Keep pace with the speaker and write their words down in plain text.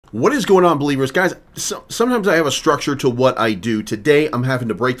What is going on, believers? Guys, sometimes I have a structure to what I do. Today, I'm having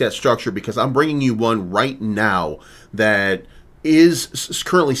to break that structure because I'm bringing you one right now that is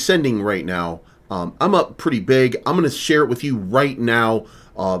currently sending right now. I'm up pretty big. I'm going to share it with you right now.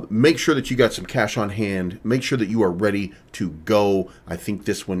 Make sure that you got some cash on hand. Make sure that you are ready to go. I think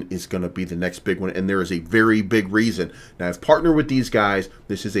this one is going to be the next big one, and there is a very big reason. Now, I've partnered with these guys.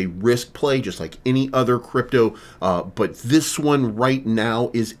 This is a risk play, just like any other crypto, but this one right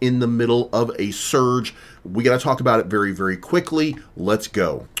now is in the middle of a surge. We got to talk about it very, very quickly. Let's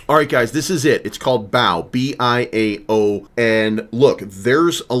go. All right, guys, this is it. It's called Biao, B-I-A-O, and look,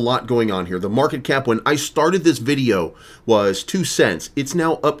 there's a lot going on here. The market cap, when I started this video, was 2 cents. It's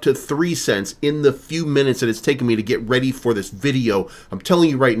now up to 3 cents in the few minutes that it's taken me to get ready for this video. I'm telling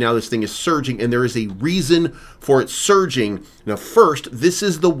you right now, this thing is surging, and there is a reason for it surging. Now, first, this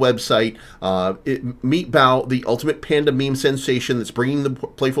is the website. Meet Biao, the ultimate panda meme sensation that's bringing the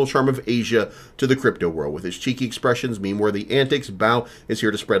playful charm of Asia to the crypto world. With his cheeky expressions, meme-worthy antics, Biao is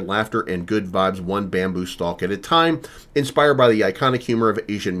here to spread laughter and good vibes one bamboo stalk at a time. Inspired by the iconic humor of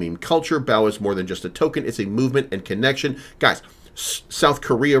Asian meme culture, Biao is more than just a token. It's a movement and connection. Guys, South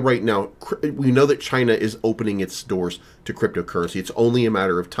Korea right now, we know that China is opening its doors to cryptocurrency. It's only a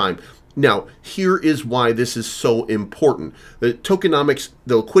matter of time. Now, here is why this is so important. The tokenomics,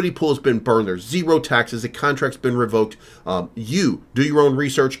 the liquidity pool has been burned. There's zero taxes. The contract's been revoked. You do your own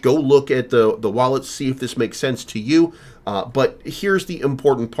research. Go look at the wallets, see if this makes sense to you. But here's the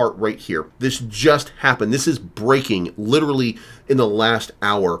important part right here. This just happened. This is breaking literally in the last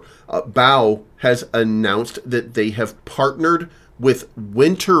hour. Biao has announced that they have partnered with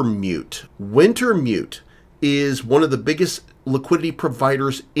Wintermute. Wintermute is one of the biggest liquidity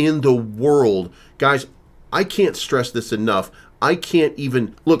providers in the world. Guys, I can't stress this enough. I can't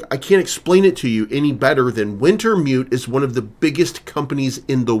explain it to you any better than Wintermute is one of the biggest companies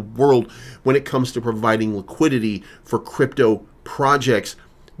in the world when it comes to providing liquidity for crypto projects.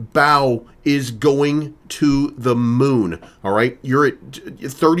 Biao is going to the moon. All right, you're at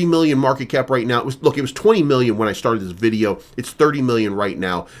 30 million market cap right now. It was 20 million when I started this video. It's 30 million right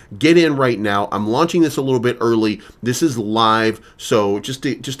now. Get in right now. I'm launching this a little bit early. This is live, so just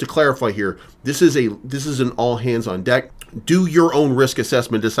to clarify here, this is an all hands on deck. Do your own risk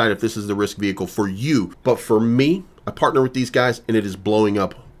assessment. Decide if this is the risk vehicle for you. But for me, I partner with these guys, and it is blowing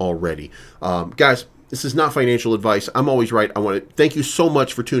up already, guys. This is not financial advice. I'm always right. I want to thank you so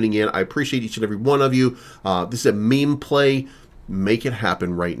much for tuning in. I appreciate each and every one of you. This is a meme play. Make it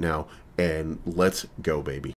happen right now, and let's go, baby.